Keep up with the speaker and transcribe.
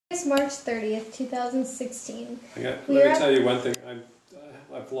is March 30th, 2016. Let me tell you one thing.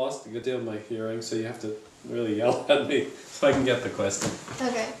 I've lost a good deal of my hearing, so you have to really yell at me so I can get the question.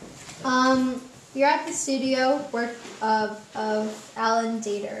 Okay. You're at the studio work of Alan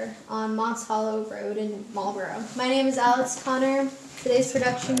Dater on Moss Hollow Road in Marlboro. My name is Alex Connor. Today's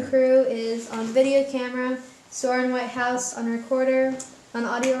production crew is on video camera, Soren Whitehouse on recorder, on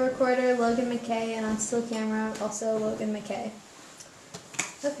audio recorder, Logan McKay, and on still camera, also Logan McKay.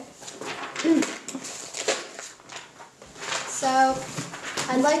 Okay. So,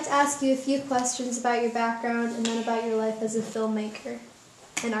 I'd like to ask you a few questions about your background and then about your life as a filmmaker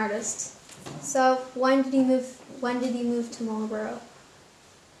and artist. So, when did you move to Marlboro?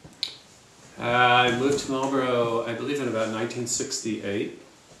 I moved to Marlboro, I believe, in about 1968.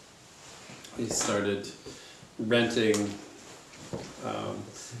 We started renting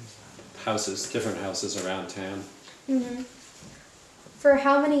houses, different houses around town. Mm-hmm. For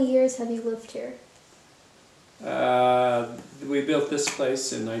how many years have you lived here? We built this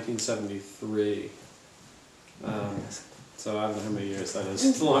place in 1973. So I don't know how many years that is.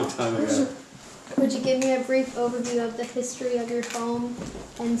 It's a long time ago. Would you give me a brief overview of the history of your home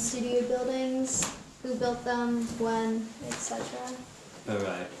and studio buildings? Who built them, when, etc.? All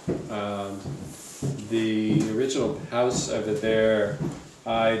right. The original house over there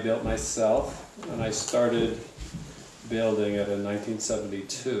I built myself, and I started building it in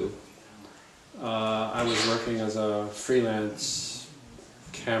 1972. I was working as a freelance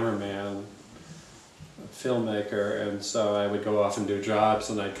cameraman, filmmaker, and so I would go off and do jobs,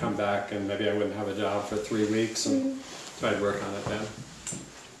 and I'd come back and maybe I wouldn't have a job for 3 weeks, and so I'd work on it then.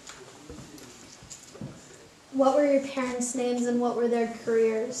 What were your parents' names and what were their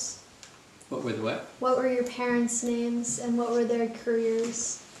careers? What were the what? What were your parents' names and what were their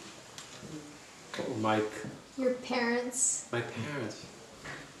careers? Your parents. My parents.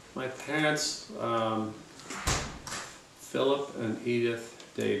 My parents, Philip and Edith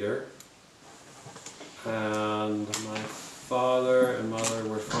Dater, and my father and mother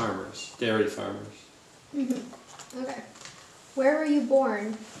were farmers, dairy farmers. Mm-hmm. Okay. Where were you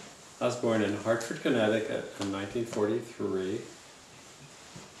born? I was born in Hartford, Connecticut in 1943.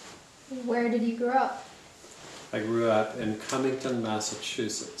 Where did you grow up? I grew up in Cummington,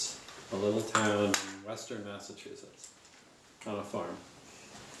 Massachusetts, a little town in western Massachusetts, on a farm.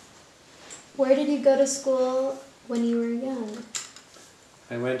 Where did you go to school when you were young?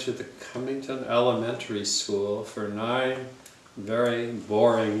 I went to the Cummington Elementary School for 9 very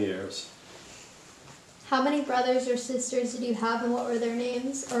boring years. How many brothers or sisters did you have and what were their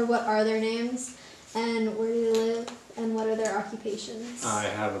names, or what are their names, and where do they live, and what are their occupations? I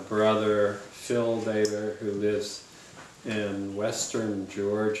have a brother, Phil Dater, who lives in western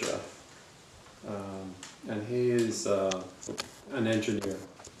Georgia, and he is an engineer.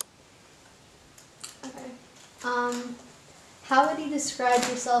 Okay. How would you describe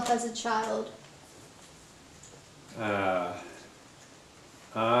yourself as a child? I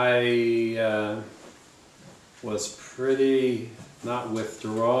was pretty, not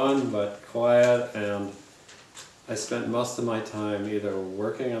withdrawn, but quiet, and I spent most of my time either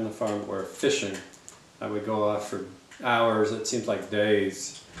working on the farm or fishing. I would go off for hours, it seemed like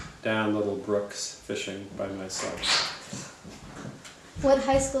days, down little brooks fishing by myself. What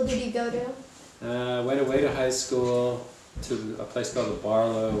high school did you go to? I went away to high school to a place called the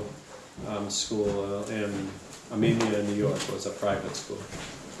Barlow School in Amelia, New York. It was a private school.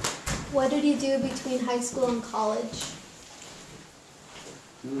 What did you do between high school and college?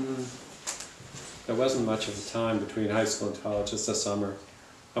 There wasn't much of a time between high school and college, just the summer.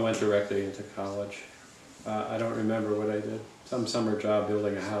 I went directly into college. I don't remember what I did. Some summer job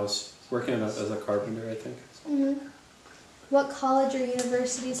building a house, working as a carpenter, I think. Mm-hmm. What college or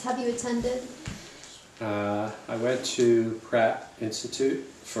universities have you attended? I went to Pratt Institute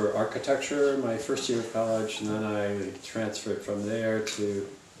for architecture my first year of college, and then I transferred from there to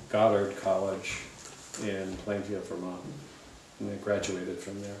Goddard College in Plainfield, Vermont, and I graduated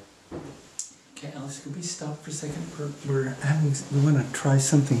from there. Okay, Alice, could we stop for a second? We want to try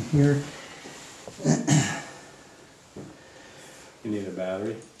something here. You need a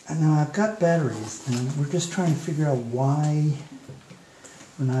battery? No, I've got batteries, and we're just trying to figure out why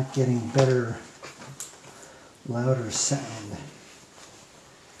we're not getting better, louder sound.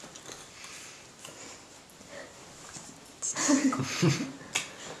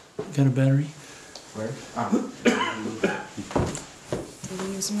 Got a battery? Where?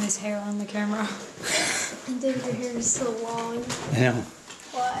 David using his hair on the camera. David, your hair is so long. I know.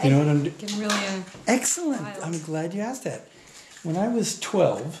 Why? You know what I'm doing? Getting really Excellent. wild. I'm glad you asked that. When I was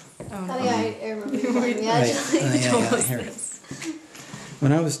 12... Oh yeah, I remember you telling me actually. Yeah, here.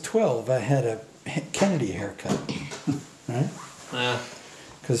 When I was 12, I had a Kennedy haircut, right?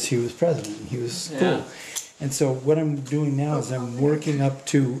 Because he was president. He was cool. Yeah. And so what I'm doing now is I'm working up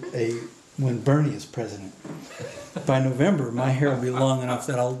to when Bernie is president. By November, my hair will be long enough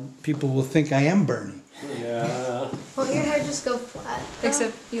that people will think I am Bernie. Yeah. Won't your hair just go flat?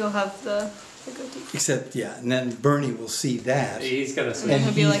 Except you'll have the goatee. Except, yeah, and then Bernie will see that. He's gonna And say. then And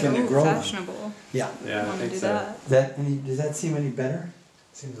he'll be he's like, gonna "Ooh, grow one." fashionable. Yeah. Yeah, I Want to think do so. that?" Does that seem any better?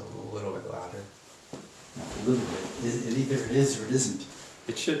 Seems a little bit louder. A little bit. Either it is or it isn't.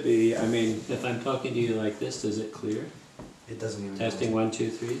 It should be. I mean, if I'm talking to you like this, is it clear? It doesn't even. Testing 1, 2,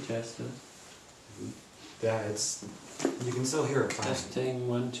 3. Testing. Yeah, it's. You can still hear it fine. Testing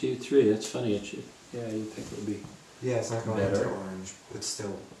 1, 2, 3. That's funny. It should. Yeah, you think it would be. Yeah, it's not going Better. into orange. It's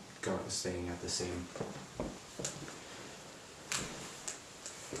still staying at the same.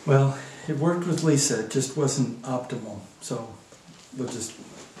 Well, it worked with Lisa, it just wasn't optimal, so we'll just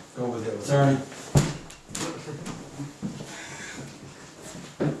go with it. Sorry.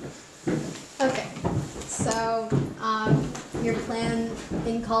 Okay, so your plan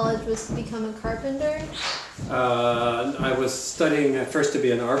in college was to become a carpenter? I was studying at first to be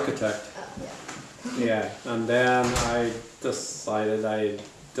an architect. Yeah. Yeah, and then I decided I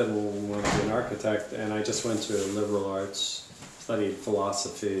didn't want to be an architect, and I just went to liberal arts, studied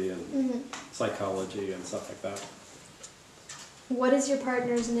philosophy and psychology and stuff like that. What is your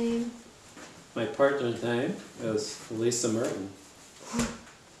partner's name? My partner's name is Lisa Merton.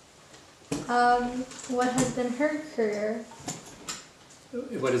 What has been her career?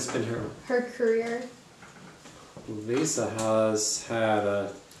 What has been her? Her career. Lisa has had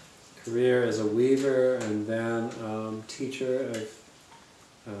a career as a weaver and then teacher of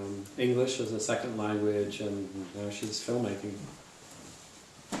English as a second language, and now she's filmmaking.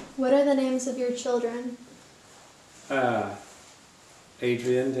 What are the names of your children?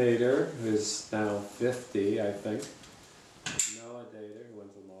 Adrian Dater, who's now 50, I think. Noah Dater, who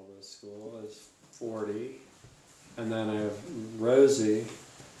went to Marlboro School, is 40. And then I have Rosie,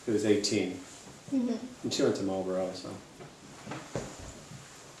 who's 18. And she went to Marlboro, so.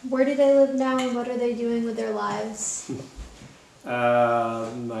 Where do they live now and what are they doing with their lives?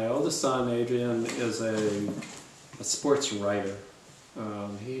 My oldest son, Adrian, is a sports writer.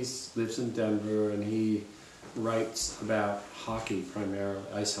 He lives in Denver and he writes about hockey primarily,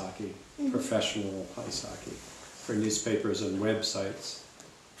 ice hockey, professional ice hockey, for newspapers and websites.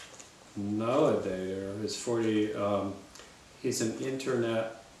 Noah Dater is 40. He's an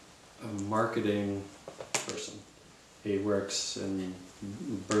internet marketing person. He works in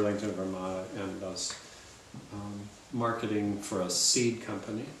Burlington, Vermont, and does marketing for a seed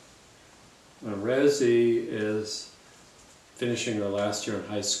company. Rosie is finishing her last year in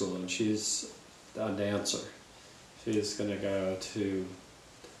high school, and she's a dancer. She's going to go to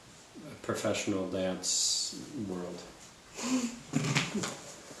a professional dance world.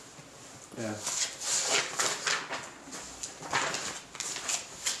 Yeah.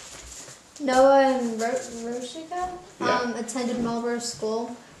 Noah and Roshika Yeah. attended Marlboro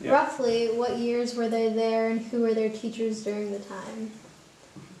School. Yeah. Roughly, what years were they there and who were their teachers during the time?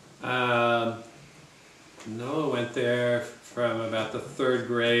 Noah went there from about the 3rd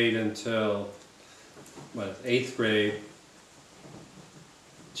grade until, 8th grade.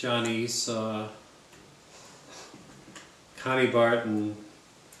 Johnny Esau, Connie Barton,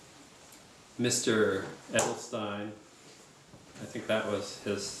 Mr. Edelstein, I think that was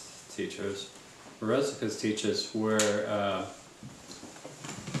his teachers. Rosica's teachers were,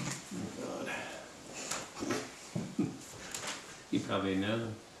 you probably know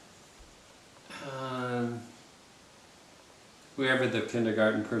them. Whoever the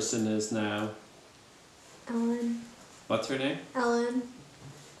kindergarten person is now. Ellen. What's her name? Ellen.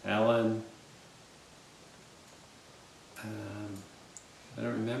 Ellen. I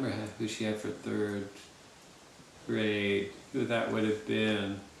don't remember who she had for 3rd grade. Who that would have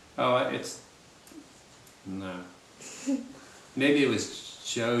been. Oh, no. Maybe it was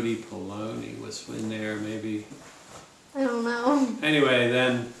Jody Poloni was in there, maybe. I don't know. Anyway,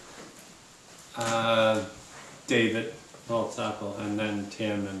 then David Holzapfel, and then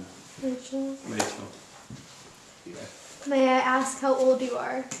Tim and Rachel. Yeah. May I ask how old you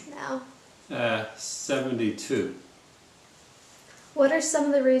are now? 72. What are some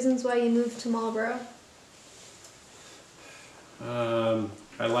of the reasons why you moved to Marlboro?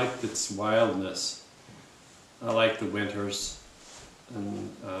 I liked its wildness. I liked the winters,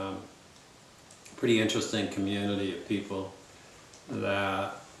 and pretty interesting community of people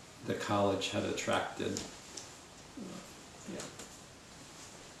that the college had attracted. Yeah.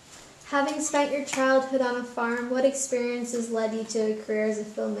 Having spent your childhood on a farm, what experiences led you to a career as a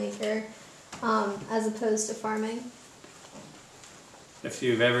filmmaker as opposed to farming? If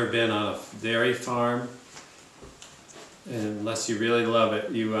you've ever been on a dairy farm, unless you really love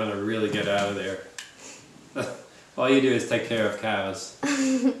it, you want to really get out of there. All you do is take care of cows,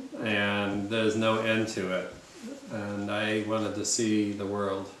 and there's no end to it. And I wanted to see the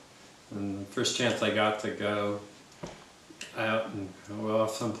world. And the first chance I got to go out and go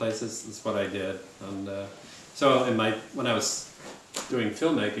off some places, that's what I did. And so when I was doing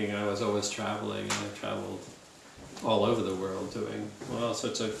filmmaking, I was always traveling, and I traveled all over the world doing all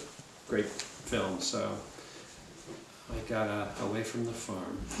sorts of great films. So I got away from the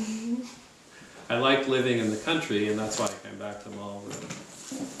farm. I liked living in the country, and that's why I came back to Marlboro.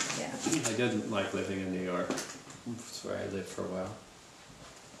 Yeah. I didn't like living in New York. That's where I lived for a while.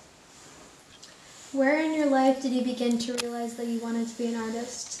 Where in your life did you begin to realize that you wanted to be an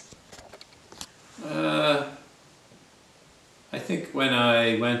artist? I think when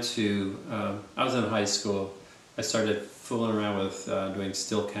I went to, I was in high school, I started fooling around with doing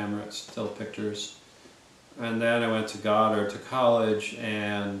still pictures. And then I went to Goddard to college,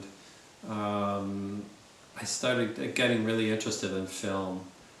 and I started getting really interested in film.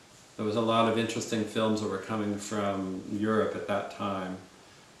 There was a lot of interesting films that were coming from Europe at that time,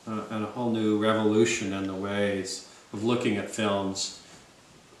 and a whole new revolution in the ways of looking at films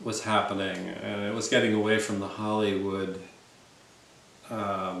was happening, and it was getting away from the Hollywood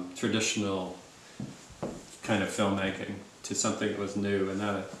traditional kind of filmmaking to something that was new, and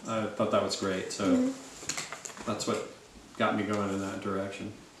I thought that was great. So that's what got me going in that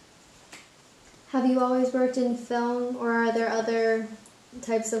direction. Have you always worked in film, or are there other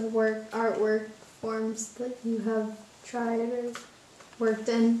types of artwork forms that you have tried or worked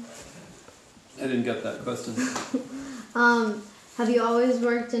in? I didn't get that question. Have you always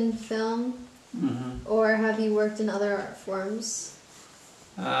worked in film, or have you worked in other art forms?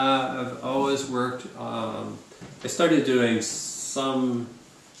 I've always worked, I started doing some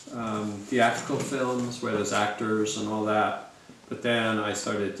theatrical films where there's actors and all that, but then I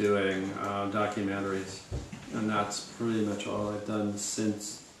started doing documentaries, and that's pretty much all I've done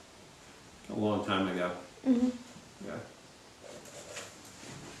since a long time ago. Yeah.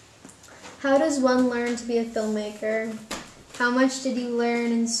 How does one learn to be a filmmaker? How much did you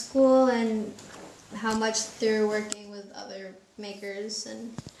learn in school, and how much through working with other makers,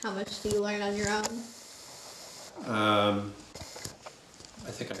 and how much do you learn on your own? I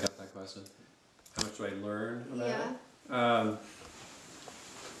think I got that question. How much do I learn about Yeah. it?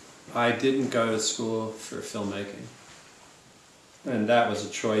 I didn't go to school for filmmaking, and that was a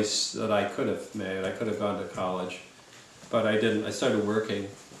choice that I could have made. I could have gone to college, but I didn't. I started working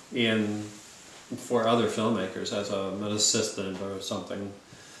for other filmmakers as an assistant or something.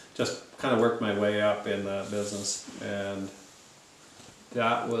 Just kind of worked my way up in that business, and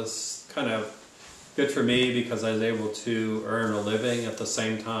that was kind of good for me because I was able to earn a living at the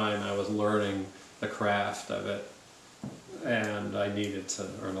same time I was learning the craft of it, and I needed to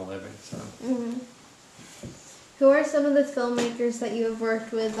earn a living. So. Who are some of the filmmakers that you have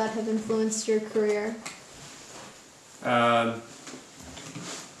worked with that have influenced your career?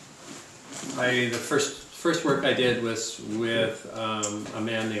 The first work I did was with a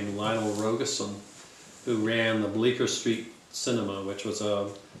man named Lionel Rogeson, who ran the Bleecker Street Cinema, which was a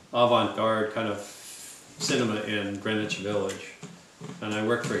avant-garde kind of cinema in Greenwich Village. And I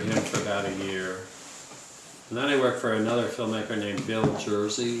worked for him for about a year. And then I worked for another filmmaker named Bill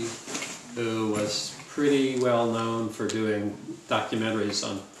Jersey, who was pretty well known for doing documentaries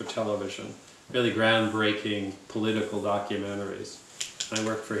for television, really groundbreaking political documentaries. I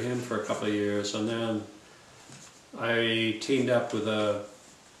worked for him for a couple of years, and then I teamed up with a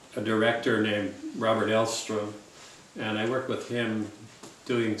director named Robert Elstrom, and I worked with him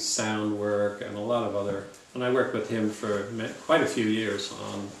doing sound work and a lot of other, and I worked with him for quite a few years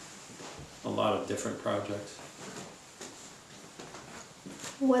on a lot of different projects.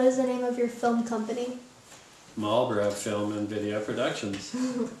 What is the name of your film company? Marlboro Film and Video Productions.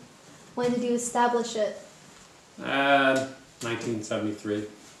 When did you establish it? 1973.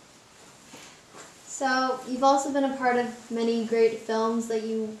 So, you've also been a part of many great films that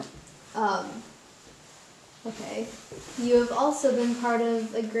you, you have also been part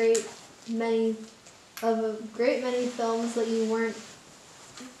of a great many films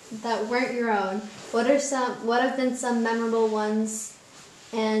that weren't your own. What have been some memorable ones,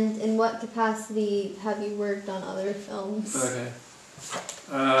 and in what capacity have you worked on other films? Okay.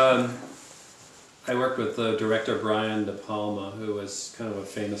 I worked with the director Brian De Palma, who was kind of a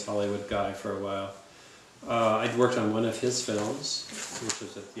famous Hollywood guy for a while. I'd worked on one of his films, which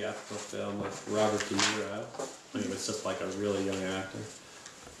was a theatrical film with Robert De Niro. He was just like a really young actor.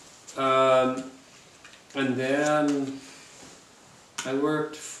 And then I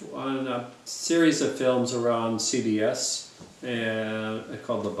worked on a series of films around CBS, and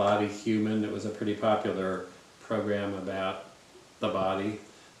called The Body Human. It was a pretty popular program about the body.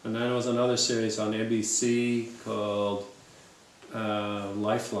 And then there was another series on NBC called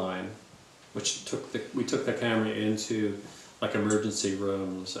Lifeline, which we took the camera into like emergency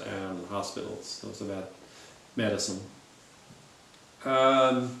rooms and hospitals. It was about medicine.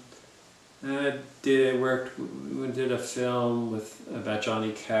 And we did a film about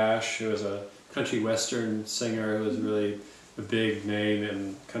Johnny Cash, who was a country western singer who was really a big name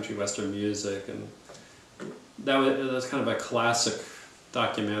in country western music, and that was kind of a classic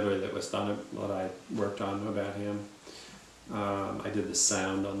documentary that was done, what I worked on about him. I did the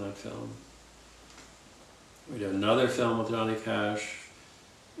sound on that film. We did another film with Johnny Cash.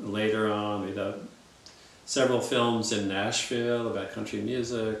 Later on, we did several films in Nashville about country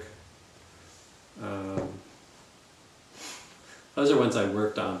music. Those are ones I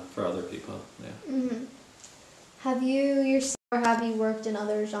worked on for other people. Yeah. Mm-hmm. Have you yourself, or have you worked in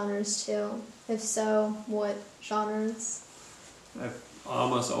other genres too? If so, what genres? I've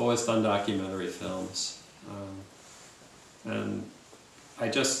almost always done documentary films, and I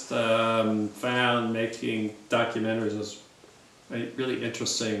just found making documentaries was a really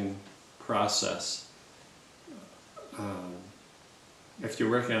interesting process. If you're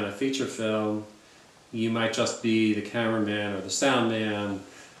working on a feature film, you might just be the cameraman or the sound man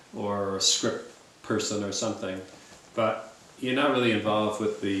or a script person or something, but you're not really involved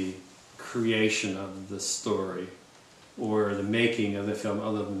with the creation of the story or the making of the film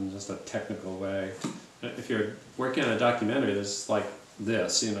other than just a technical way. If you're working on a documentary, there's like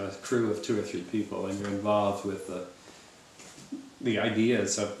this, a crew of 2 or 3 people, and you're involved with the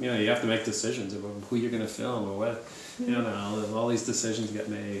ideas of, you have to make decisions about who you're going to film or what, all these decisions get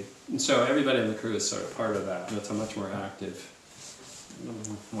made. And so everybody in the crew is sort of part of that, and it's a much more active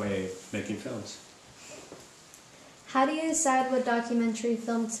way of making films. How do you decide what documentary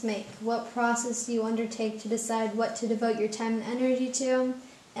film to make? What process do you undertake to decide what to devote your time and energy to?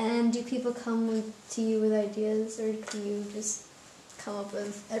 And do people come to you with ideas, or do you just come up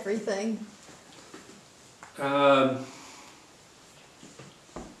with everything?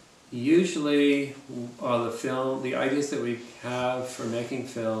 Usually, the ideas that we have for making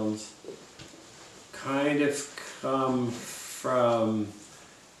films kind of come from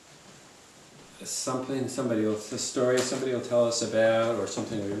a story somebody will tell us about, or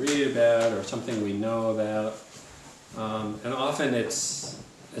something we read about, or something we know about, and often it's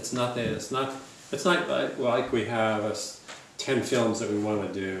not like we have 10 films that we want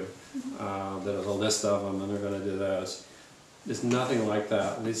to do. There's a list of them, and they're going to do those. There's nothing like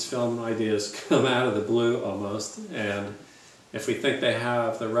that. These film ideas come out of the blue almost, and if we think they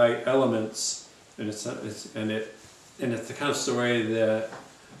have the right elements, and it's the kind of story that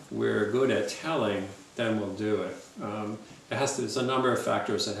we're good at telling, then we'll do it. There's a number of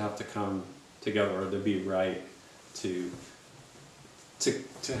factors that have to come together or to be right to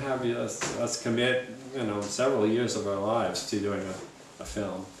have us commit several years of our lives to doing a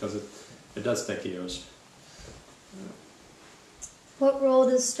film, because it does take years. What role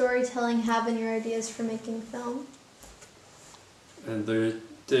does storytelling have in your ideas for making film? And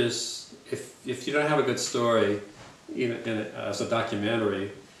if you don't have a good story as a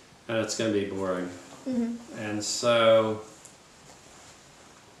documentary, then it's going to be boring. Mm-hmm. And so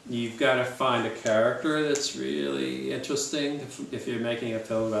you've got to find a character that's really interesting. If you're making a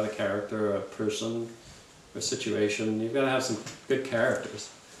film about a character, a person, a situation, you've got to have some good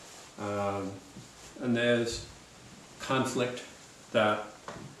characters. And there's conflict that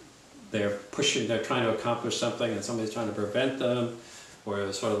they're trying to accomplish something, and somebody's trying to prevent them,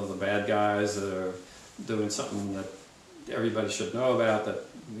 or sort of the bad guys that are doing something that everybody should know about, that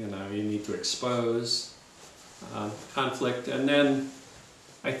you need to expose. Conflict. And then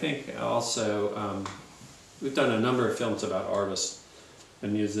I think also we've done a number of films about artists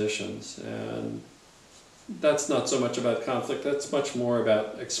and musicians, and that's not so much about conflict, that's much more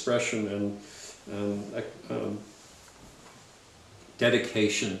about expression and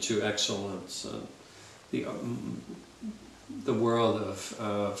dedication to excellence, and the world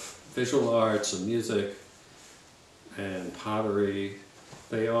of visual arts and music and pottery.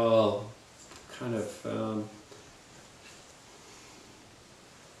 They all kind of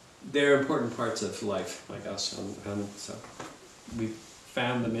they're important parts of life, I guess, and so we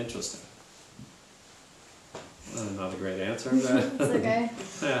found them interesting. Not a great answer, but It's okay.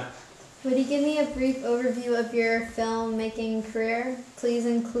 yeah. Would you give me a brief overview of your filmmaking career? Please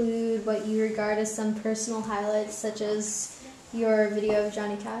include what you regard as some personal highlights, such as your video of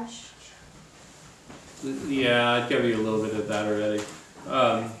Johnny Cash. Yeah, I'd give you a little bit of that already.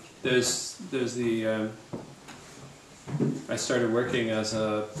 There's the I started working as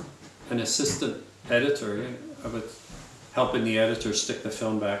an assistant editor. I was helping the editor stick the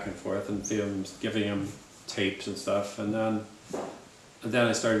film back and forth and giving him tapes and stuff, and then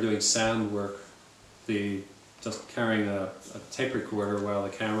I started doing sound work, just carrying a tape recorder while the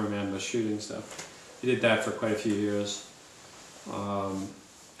cameraman was shooting stuff. I did that for quite a few years,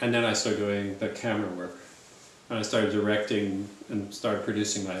 and then I started doing the camera work. And I started directing and started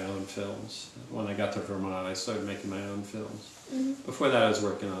producing my own films. When I got to Vermont, I started making my own films. Mm-hmm. Before that, I was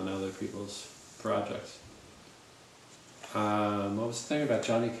working on other people's projects. What was the thing about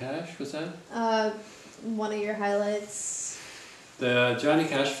Johnny Cash, was that? One of your highlights. The Johnny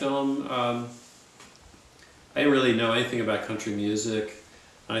Cash film, I didn't really know anything about country music.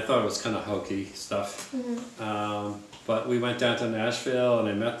 And I thought it was kind of hokey stuff. Mm-hmm. But we went down to Nashville and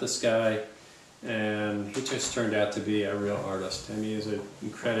I met this guy. And he just turned out to be a real artist. I mean, he's an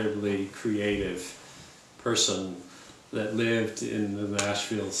incredibly creative person that lived in the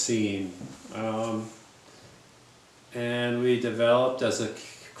Nashville scene. And we developed as a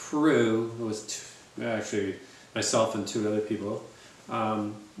crew, it was actually myself and two other people,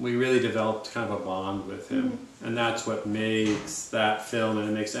 we really developed kind of a bond with him. Mm-hmm. And that's what makes that film, and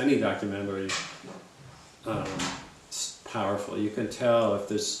it makes any documentary, powerful. You can tell if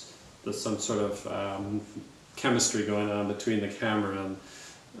there's some sort of chemistry going on between the camera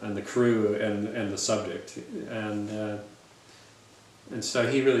and the crew and the subject, and so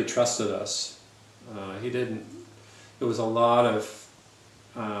he really trusted us. He didn't. There was a lot of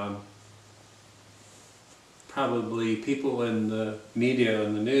probably people in the media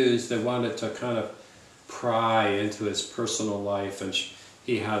and the news that wanted to kind of pry into his personal life, and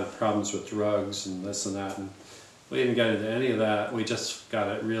he had problems with drugs and this and that, and we didn't get into any of that. We just got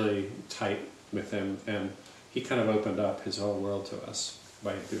it really tight with him, and he kind of opened up his whole world to us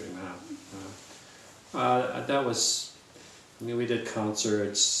by doing that. That was, I mean, we did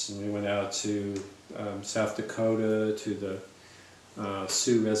concerts, and we went out to South Dakota, to the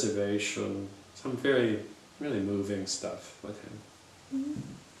Sioux Reservation, some very, really moving stuff with him. Mm-hmm.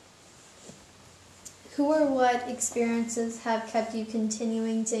 Who or what experiences have kept you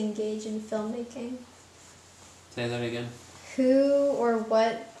continuing to engage in filmmaking? Say that again. Who or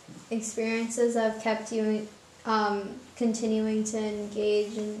what experiences have kept you continuing to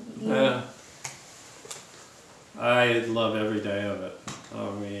engage in? I love every day of it. I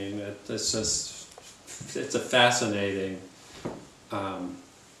mean, it's a fascinating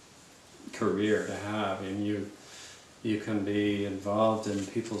career to have. I mean, you can be involved in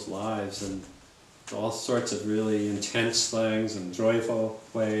people's lives and all sorts of really intense things and joyful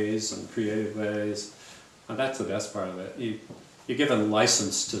ways and creative ways. And that's the best part of it. You're given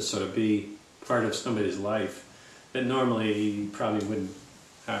license to sort of be part of somebody's life that normally you probably wouldn't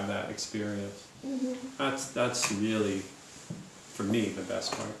have that experience. Mm-hmm. That's really, for me, the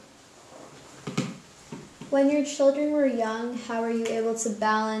best part. When your children were young, how were you able to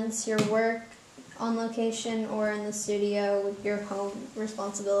balance your work on location or in the studio with your home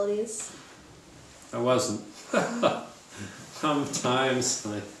responsibilities? I wasn't. Sometimes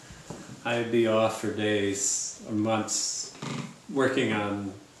I'd be off for days or months working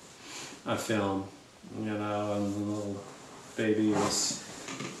on a film, you know, and the little baby was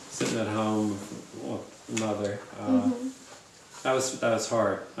sitting at home with mother. That was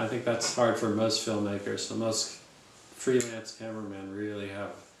hard. I think that's hard for most filmmakers. So most freelance cameramen really have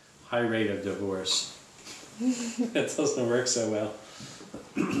a high rate of divorce. It doesn't work so well.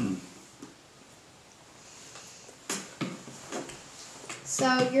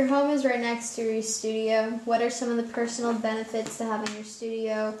 So your home is right next to your studio. What are some of the personal benefits to having your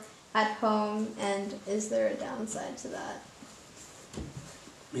studio at home, and is there a downside to that?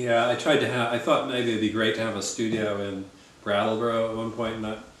 Yeah, I thought maybe it'd be great to have a studio in Brattleboro at one point,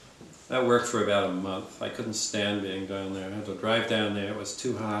 and that worked for about a month. I couldn't stand being down there. I had to drive down there. It was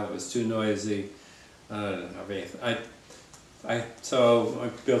too hot. It was too noisy. So I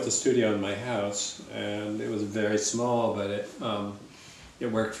built a studio in my house, and it was very small, but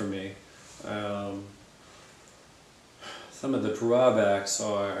it worked for me. Some of the drawbacks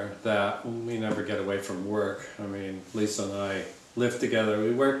are that we never get away from work. I mean, Lisa and I live together,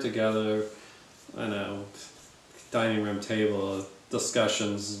 we work together, I know, dining room table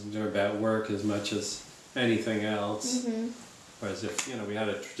discussions are about work as much as anything else. Mm-hmm. Whereas if, you know, we had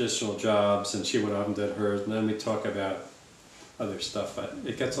a traditional jobs and she went off and did hers, and then we talk about other stuff, but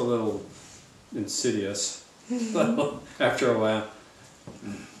it gets a little insidious after a while.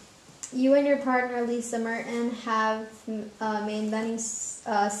 You and your partner Lisa Merton have made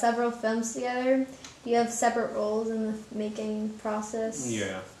several films together. Do you have separate roles in the making process?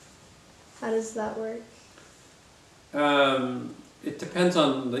 Yeah. How does that work? It depends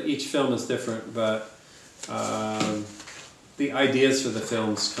on each film is different, but the ideas for the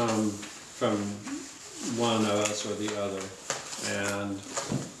films come from one of us or the other, and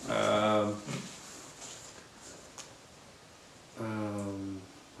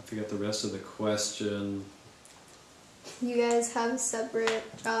I forget the rest of the question. You guys have separate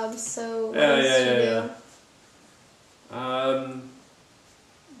jobs, so what Yeah, else yeah, do you yeah, do? yeah.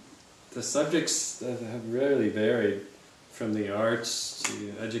 The subjects have really varied, from the arts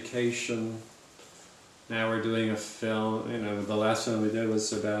to education. Now we're doing a film, the last film we did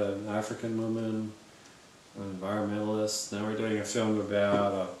was about an African woman, an environmentalist. Now we're doing a film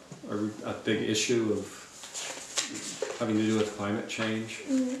about a big issue of having to do with climate change.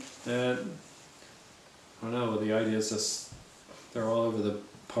 Mm-hmm. And I don't know, the idea is just, they're all over the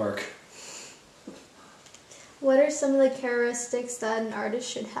park. What are some of the characteristics that an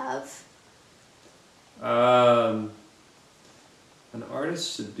artist should have? An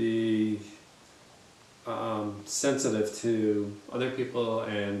artist should be sensitive to other people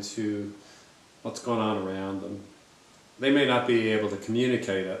and to what's going on around them. They may not be able to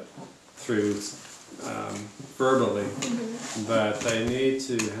communicate it through verbally, but they need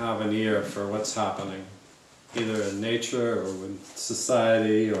to have an ear for what's happening, either in nature or in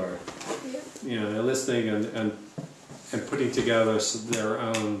society, or they're listening and putting together their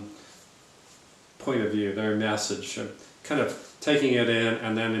own point of view, their message, and kind of taking it in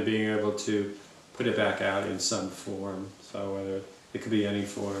and then being able to put it back out in some form. So whether it could be any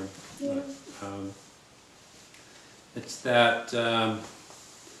form. Yeah. It's that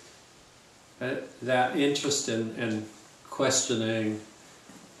that interest in questioning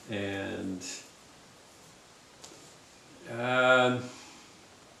and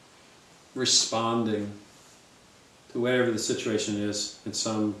responding to whatever the situation is in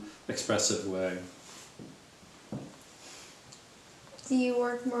some expressive way. Do you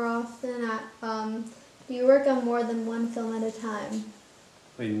work more often do you work on more than one film at a time?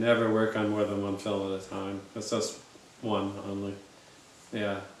 We never work on more than one film at a time. It's just one only.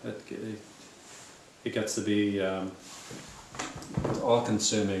 Yeah, it gets to be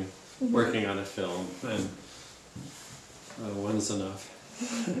all-consuming, working on a film, and one's enough.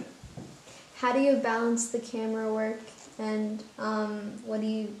 How do you balance the camera work and how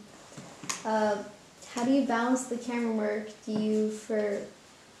do you balance the camera work?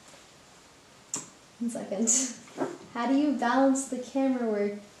 How do you balance the camera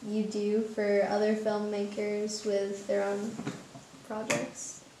work you do for other filmmakers with their own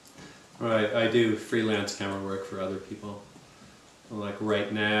projects? Right, I do freelance camera work for other people. Like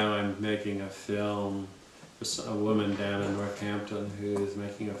right now I'm making a film for a woman down in Northampton who is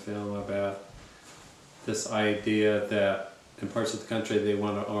making a film about this idea that in parts of the country they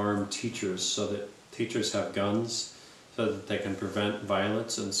want to arm teachers so that teachers have guns so that they can prevent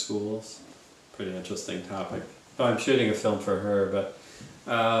violence in schools. Pretty interesting topic. So I'm shooting a film for her, but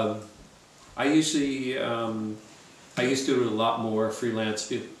I used to do a lot more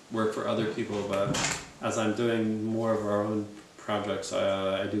freelance work for other people, but as I'm doing more of our own projects,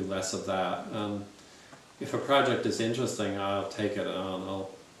 I do less of that. If a project is interesting, I'll take it on.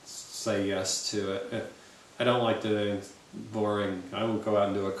 I'll say yes to it. I don't like doing boring. I won't go out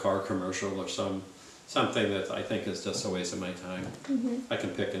and do a car commercial or something that I think is just a waste of my time. I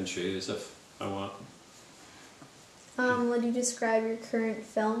can pick and choose if I want. Would you describe your current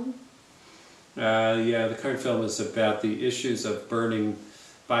film? Yeah, the current film is about the issues of burning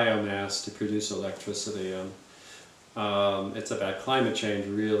biomass to produce electricity. It's about climate change,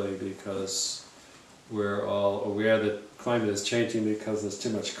 really, because we're all aware that climate is changing because there's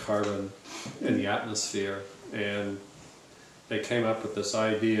too much carbon in the atmosphere. And they came up with this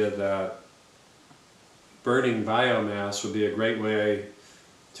idea that burning biomass would be a great way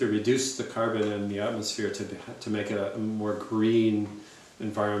to reduce the carbon in the atmosphere to make it a more green,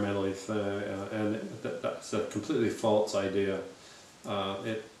 environmentally and that's a completely false idea.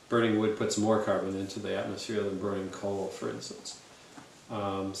 Burning wood puts more carbon into the atmosphere than burning coal, for instance.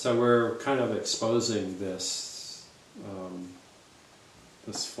 So we're kind of exposing this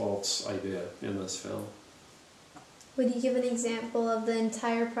this false idea in this film. Would you give an example of the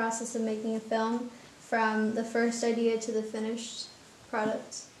entire process of making a film, from the first idea to the finished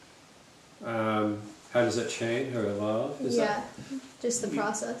product? how does it change or evolve? Just the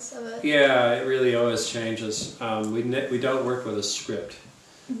process of it. Yeah, it really always changes. We don't work with a script.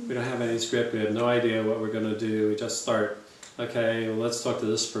 We don't have any script. We have no idea what we're going to do. We just start, okay, well, let's talk to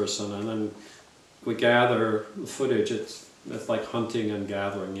this person, and then we gather footage. It's like hunting and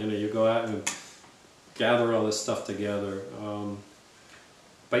gathering. You know, you go out and gather all this stuff together.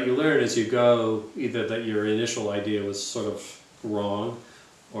 But you learn as you go, either that your initial idea was sort of wrong,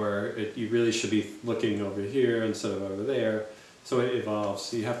 or you really should be looking over here instead of over there. So it evolves.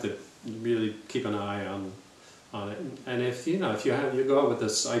 So you have to really keep an eye on it. And if you go out with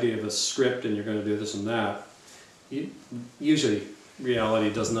this idea of a script and you're going to do this and that, usually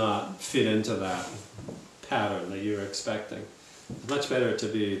reality does not fit into that pattern that you're expecting. It's much better to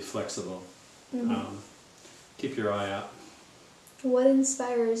be flexible. Keep your eye out. What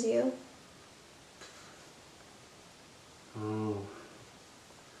inspires you?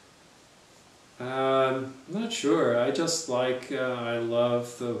 I'm not sure. I just like, I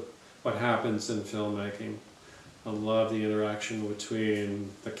love what happens in filmmaking. I love the interaction between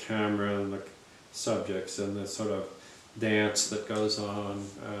the camera and the subjects and the sort of dance that goes on.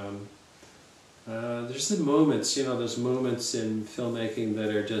 There's the moments, there's moments in filmmaking that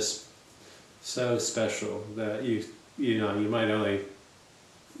are just so special that you might only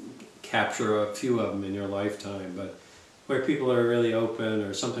capture a few of them in your lifetime, but where people are really open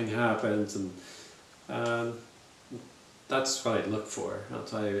or something happens, and that's what I look for. I'll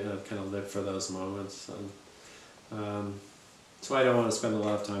tell you, I kind of live for those moments. And so I don't want to spend a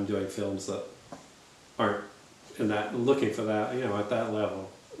lot of time doing films that aren't looking for that, at that level.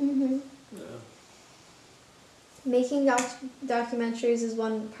 Yeah. Making documentaries is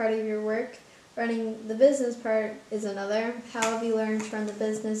one part of your work. Running the business part is another. How have you learned to run the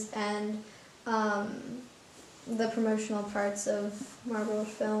business and the promotional parts of Marlboro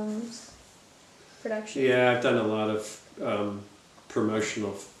Films production? Yeah, I've done a lot of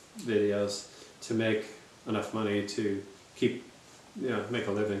promotional videos to make enough money to make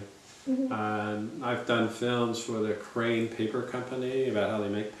a living. I've done films for the Crane Paper Company about how they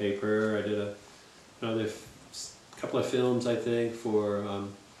make paper. I did another couple of films, I think, for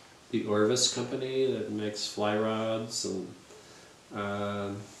the Orvis Company that makes fly rods, and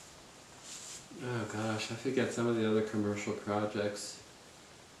oh gosh, I forget some of the other commercial projects.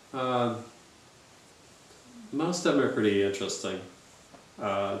 Most of them are pretty interesting.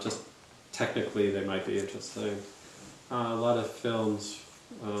 Just technically they might be interesting. A lot of films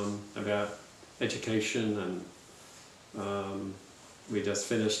about education, and we just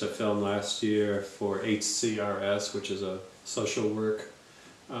finished a film last year for HCRS, which is a social work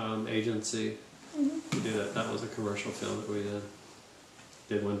agency. We did that was a commercial film that we did.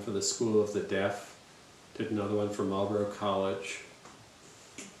 Did one for the School of the Deaf. Did another one for Marlboro College.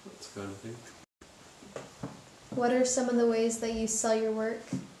 That's kind of thing. What are some of the ways that you sell your work?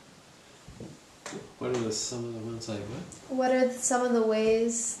 What are some of the ones I what? What are some of the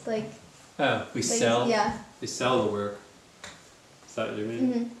ways, we sell? Yeah. We sell the work. Is that what you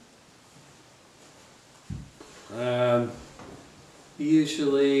mean?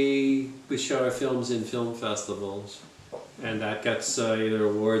 Usually we show our films in film festivals, and that gets either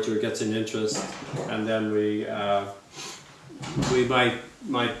awards or gets an interest, and then we might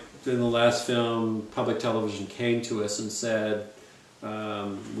in the last film, public television came to us and said,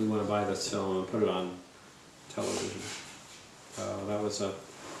 we want to buy this film and put it on television. That was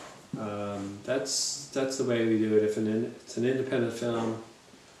that's the way we do it. If it's an independent film,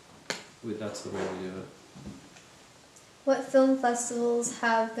 that's the way we do it. What film festivals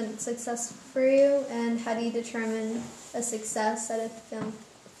have been successful for you, and how do you determine a success at a film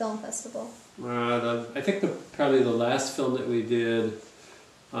festival? I think probably the last film that we did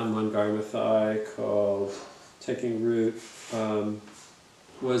on Montgomery called Taking Root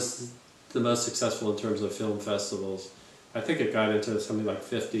was the most successful in terms of film festivals. I think it got into something like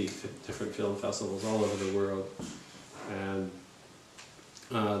 50 different film festivals all over the world. And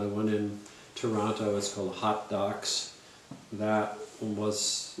the one in Toronto is called Hot Docs. It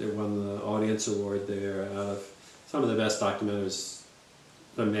won the audience award there. Out of some of the best documentaries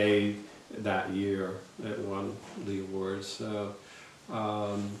that made that year, it won the awards. So,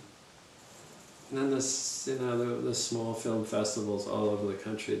 and then the small film festivals all over the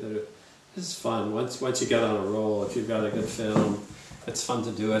country it's fun. Once you get on a roll, if you've got a good film, it's fun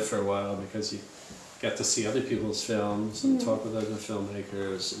to do it for a while because you get to see other people's films and talk with other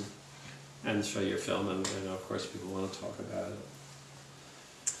filmmakers and show your film, and of course people want to talk about it.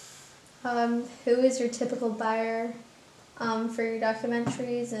 Who is your typical buyer for your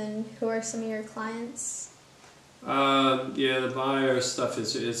documentaries, and who are some of your clients? The buyer stuff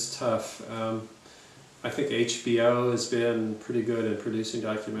is tough. I think HBO has been pretty good in producing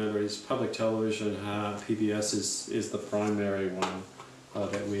documentaries. Public television, PBS is the primary one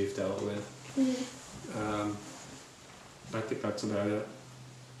that we've dealt with. I think that's about it.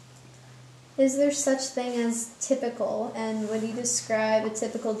 Is there such thing as typical, and would you describe a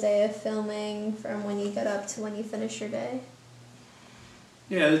typical day of filming from when you get up to when you finish your day?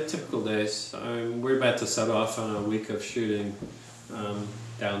 Yeah, typical days. We're about to set off on a week of shooting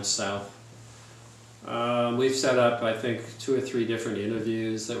down south. We've set up, I think, 2 or 3 different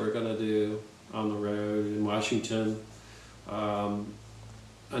interviews that we're going to do on the road in Washington. And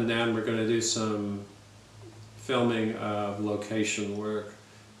then we're going to do some filming of location work.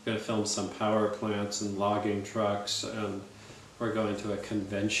 We're going to film some power plants and logging trucks, and we're going to a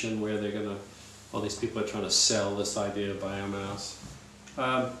convention where they're going to, all these people are trying to sell this idea of biomass.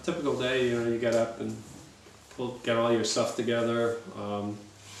 Typical day, you get up and get all your stuff together, go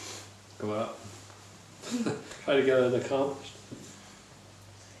out, try to get it accomplished.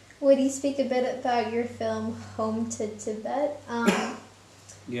 Would you speak a bit about your film Home to Tibet?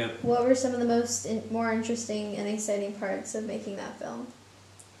 Yeah. What were some of the more interesting and exciting parts of making that film?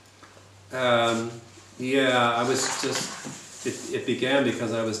 Yeah, I was just, it began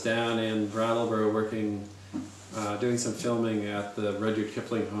because I was down in Brattleboro working, doing some filming at the Rudyard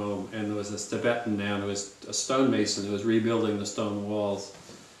Kipling home, and there was this Tibetan man who was a stonemason who was rebuilding the stone walls.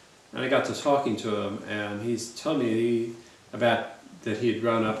 And I got to talking to him, and he's told me about that he had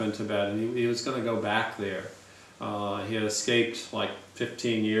grown up in Tibet, and he was going to go back there. He had escaped like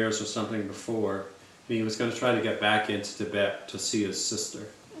 15 years or something before, and he was going to try to get back into Tibet to see his sister.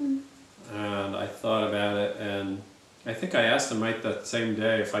 And I thought about it, and I think I asked him right that same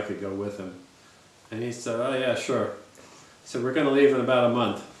day if I could go with him. And he said, oh yeah, sure. So we're going to leave in about a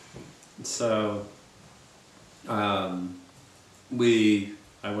month. So I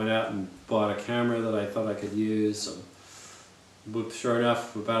went out and bought a camera that I thought I could use. And sure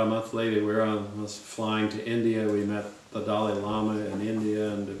enough, about a month later, we was flying to India. We met the Dalai Lama in India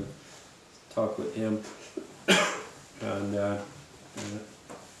and did a talk with him.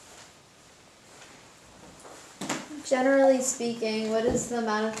 Generally speaking, what is the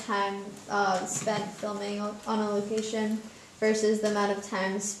amount of time spent filming on a location versus the amount of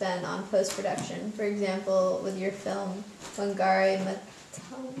time spent on post-production? For example, with your film, Wangari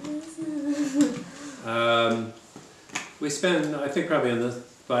Maathai. We spend, I think probably in this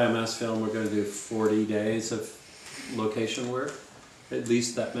biomass film, we're going to do 40 days of location work, at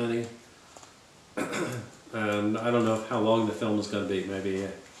least that many. And I don't know how long the film is going to be, maybe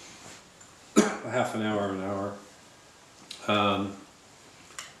a half an hour, an hour.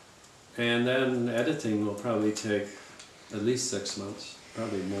 And then editing will probably take at least 6 months,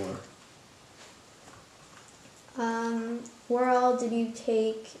 probably more. Where all did you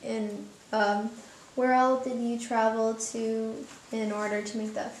where all did you travel to in order to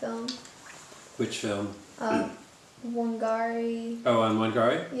make that film? Which film? Wangari. Oh, on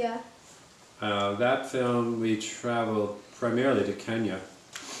Wangari? Yeah. That film we traveled primarily to Kenya.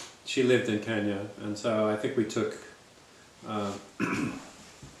 She lived in Kenya, and so I think we took I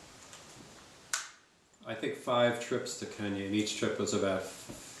think 5 trips to Kenya, and each trip was about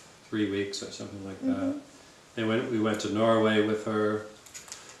 3 weeks or something like that. And we went to Norway with her,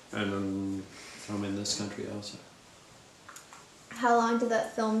 and from in this country also. How long did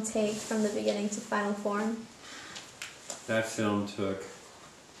that film take from the beginning to final form? That film took,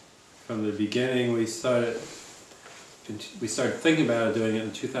 from the beginning, we started thinking about doing it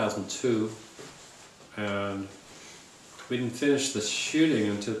in 2002, and we didn't finish the shooting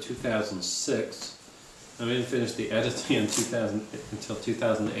until 2006, and we didn't finish the editing until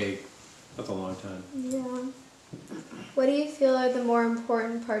 2008. That's a long time. Yeah. What do you feel are the more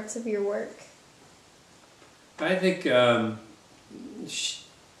important parts of your work? I think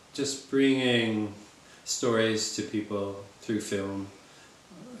just bringing stories to people through film,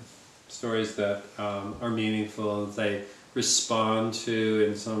 stories that are meaningful, they respond to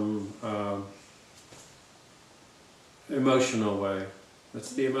in some emotional way.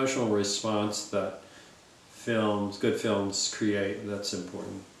 It's the emotional response that good films create that's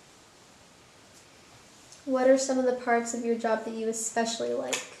important. What are some of the parts of your job that you especially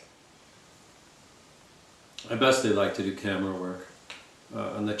like? I mostly like to do camera work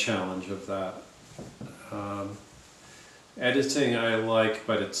and the challenge of that. Editing I like,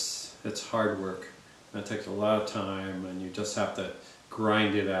 but it's hard work. It takes a lot of time, and you just have to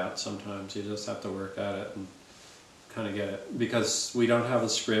grind it out sometimes. You just have to work at it and kind of get it. Because we don't have a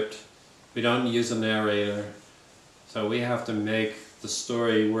script, we don't use a narrator, so we have to make the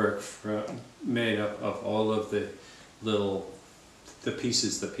story work made up of all of the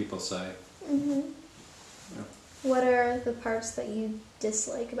pieces that people say. What are the parts that you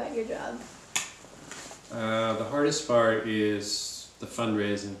dislike about your job? The hardest part is the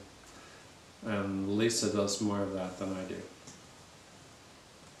fundraising, and Lisa does more of that than I do.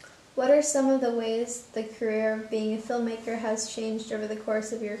 What are some of the ways the career of being a filmmaker has changed over the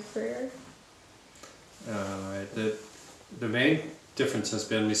course of your career? The main difference has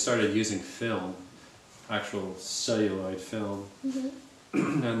been we started using film, actual celluloid film,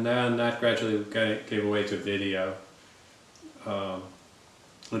 and then that gradually gave away to video.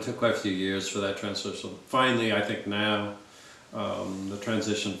 It took quite a few years for that transition. Finally, I think now the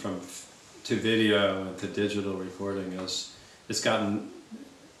transition to video and to digital recording it's gotten,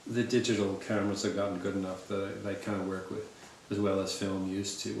 the digital cameras have gotten good enough that they kind of work with as well as film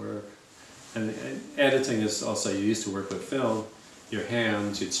used to work. And editing is also, you used to work with film, your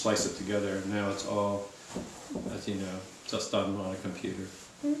hands, you'd splice it together, and now it's all, as you know, just done on a computer.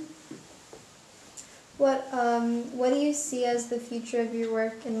 What do you see as the future of your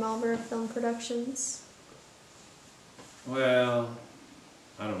work in Marlboro film productions? Well,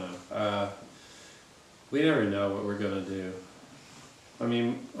 I don't know. We never know what we're going to do. I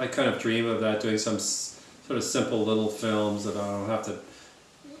mean, I kind of dream of that, doing some sort of simple little films that I don't have to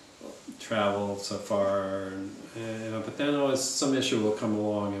travel so far, and you know, but then always some issue will come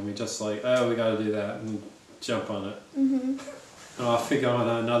along and we just like, oh, we got to do that, and jump on it. And off we go on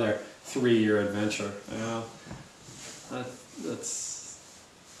another 3-year adventure. You know, that's.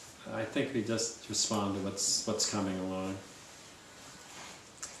 I think we just respond to what's coming along.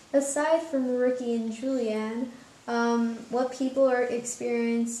 Aside from Ricky and Julianne, what people or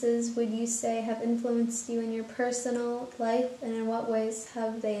experiences would you say have influenced you in your personal life, and in what ways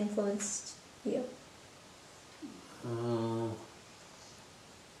have they influenced you?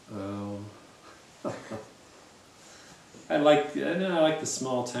 I like the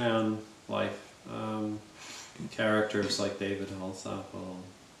small town life. Characters like David Holzapfel,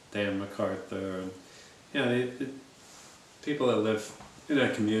 Dan MacArthur, and you know, people that live in a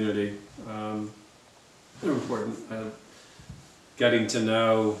community. They're important. Getting to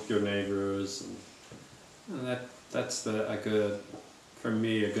know your neighbors, and that's for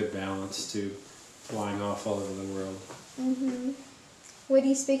me, a good balance to flying off all over the world. Would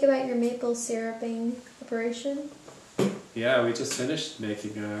you speak about your maple syruping operation? Yeah, we just finished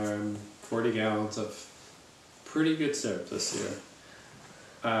making 40 gallons of pretty good syrup this year.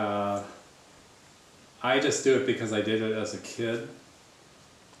 I just do it because I did it as a kid.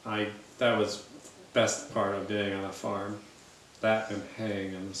 That was best part of being on a farm, that and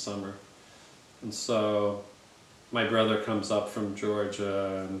haying in the summer. And so my brother comes up from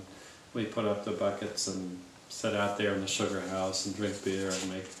Georgia, and we put up the buckets and sit out there in the sugar house and drink beer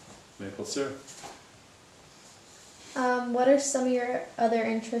and make maple syrup. What are some of your other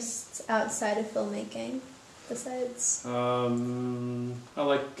interests outside of filmmaking, besides? I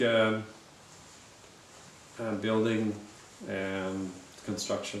like building and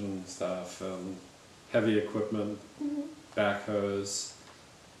construction stuff, heavy equipment, backhoes,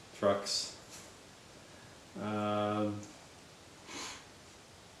 trucks.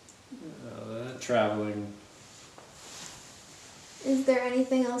 Traveling. Is there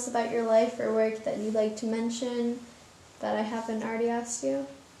anything else about your life or work that you'd like to mention that I haven't already asked you?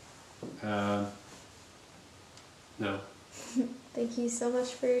 No. Thank you so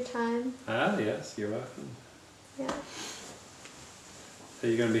much for your time. Yes, you're welcome. Yeah. Are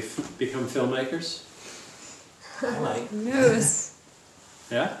you going to become filmmakers? I might. News.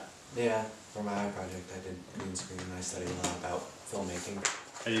 Yeah? Yeah, for my art project I did green screen and I studied a lot about filmmaking.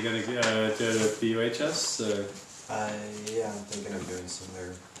 Are you going to do the UHS? Yeah, I'm thinking of doing some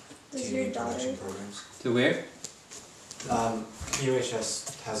other Does your TV daughter- production programs. To where?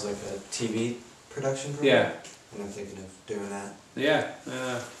 UHS has like a TV production program. Yeah. And I'm thinking of doing that. Yeah.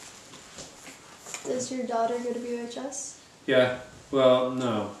 Does your daughter go to BHS? Yeah. Well,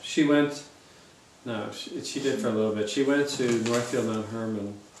 no. She went... No, she did for a little bit. She went to Northfield Mount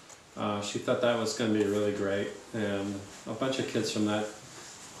Herman. She thought that was going to be really great. And a bunch of kids from that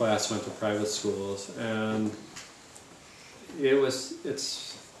class went to private schools. And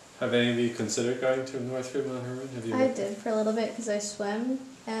have any of you considered going to Northfield Mount Herman? Have you? I did for a little bit because I swim,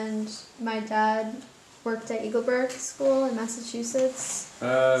 and my dad worked at Eagleburg School in Massachusetts,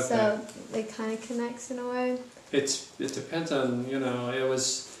 Okay. so it kind of connects in a way. It depends on,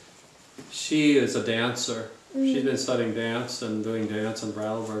 she is a dancer. She's been studying dance and doing dance in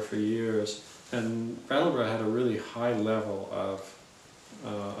Brattleboro for years. And Brattleboro had a really high level of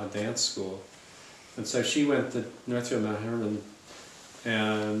a dance school. And so she went to Northfield Mount Herman,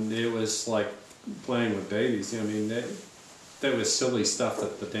 and it was like playing with babies. there was silly stuff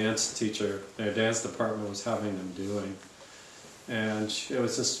that the dance teacher, their dance department was having them doing. And it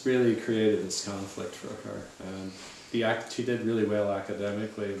was just really created this conflict for her. And she did really well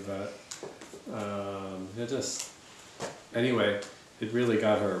academically, but it just, anyway, it really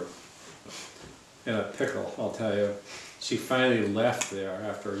got her in a pickle, I'll tell you. She finally left there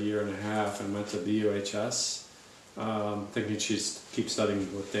after a year and a half and went to BUHS, thinking she'd keep studying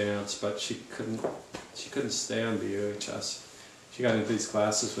with dance, but she couldn't stay on BUHS. She got into these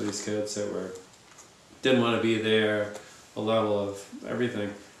classes with these kids that didn't want to be there, a level of everything.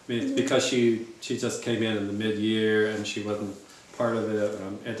 I mean, it's because she just came in the mid-year and she wasn't part of it.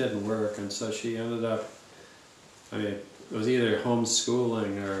 It didn't work, and so she ended up, I mean, it was either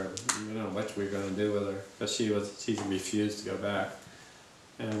homeschooling or, you know, what we were going to do with her, because she refused to go back.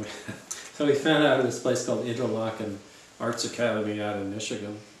 And so we found out of this place called Interlochen Arts Academy out in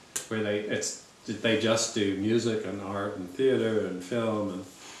Michigan, where they just do music and art and theater and film, and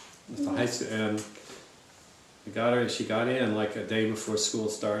it's the high school. And she got in like a day before school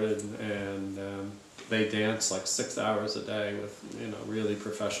started, and they danced like 6 hours a day with, you know, really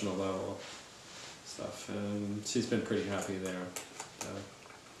professional level stuff, and she's been pretty happy there.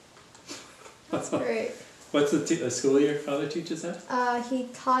 That's great. What's the school your father teaches at? He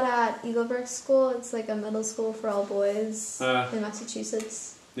taught at Eaglebrook School. It's like a middle school for all boys in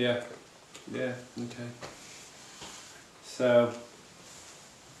Massachusetts. Yeah, yeah, okay. So,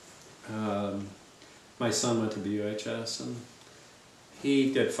 my son went to BUHS, and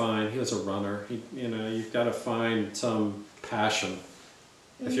he did fine. He was a runner. You know, you've got to find some passion.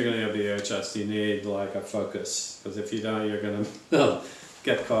 If you're going to go BUHS, you need like a focus, because if you don't, you're going to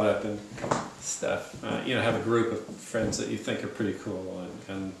get caught up in stuff. You know, have a group of friends that you think are pretty cool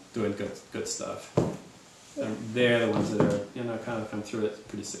and doing good stuff. Yeah. And they're the ones that are, you know, kind of come through it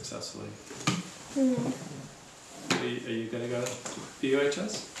pretty successfully. Mm-hmm. Are you going to go to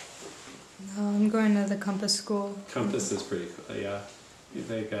BUHS? No, I'm going to the Compass School. Compass is pretty cool, yeah.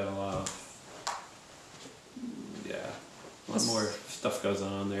 They got a lot of, a lot more stuff goes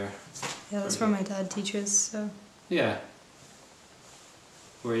on there. Yeah, that's where my dad teaches, so. Yeah.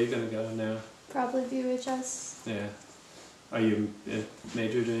 Where are you going to go now? Probably BUHS. Yeah. Are you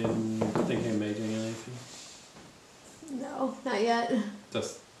thinking of majoring in anything? No, not yet.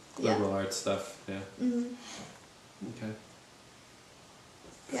 Just liberal arts stuff, yeah. Mm-hmm. Okay.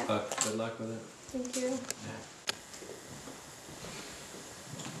 Yeah. Good luck with it. Thank you.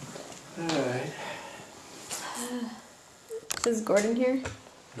 Alright. Is Gordon here?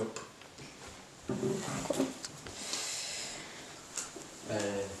 Nope.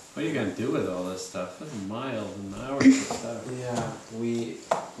 What are you going to do with all this stuff? That's miles and hours of stuff. Yeah,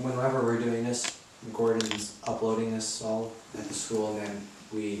 whenever we're doing this, Gordon's uploading this all at the school, and then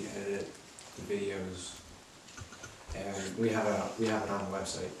we edit the videos, and we have it on the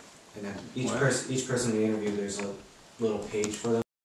website. And then each person we interview, there's a little page for them.